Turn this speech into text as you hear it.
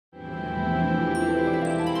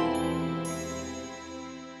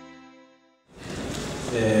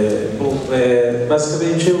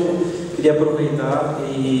Basicamente eu queria aproveitar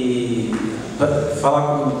e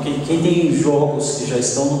falar com quem tem jogos que já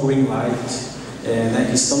estão no Greenlight, né,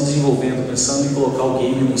 que estão desenvolvendo, pensando em colocar o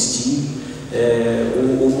game no Steam.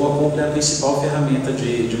 O Uol Boacompra é a principal ferramenta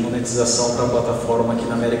de monetização para a plataforma aqui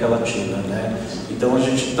na América Latina, né? Então a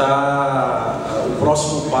gente está... O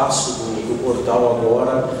próximo passo do portal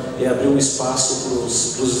agora é abrir um espaço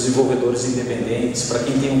para os desenvolvedores independentes, para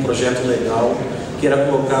quem tem um projeto legal, queira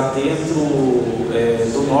colocar dentro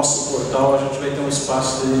do nosso portal, a gente vai ter um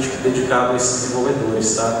espaço dedicado a esses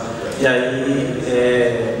desenvolvedores, tá? E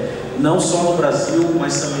aí, não só no Brasil,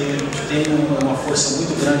 mas também a gente tem uma força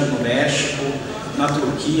muito grande no México, na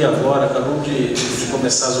Turquia agora, acabou de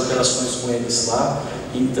começar as operações com eles lá.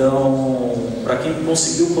 Então, para quem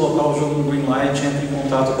conseguiu colocar o jogo no Greenlight, entre em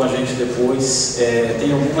contato com a gente depois.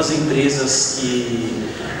 Tem algumas empresas que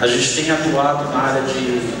a gente tem atuado na área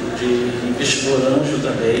de investidor anjo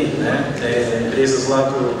também, né? Empresas lá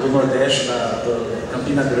do Nordeste, da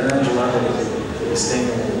Campina Grande, lá eles têm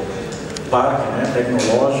um parque, né,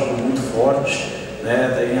 tecnológico muito forte,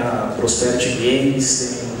 né? Tem a Prosperity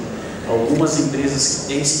Games, tem algumas empresas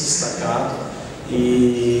que têm se destacado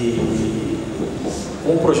e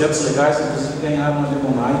com projetos legais, inclusive ganharam uma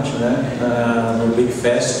Demo Night, né, no Big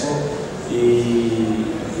Festival,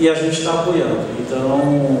 e a gente está apoiando. Então,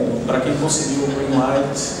 para quem conseguiu o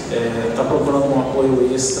Greenlight, está procurando um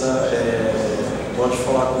apoio extra, pode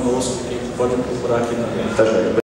falar conosco, pode me procurar aqui na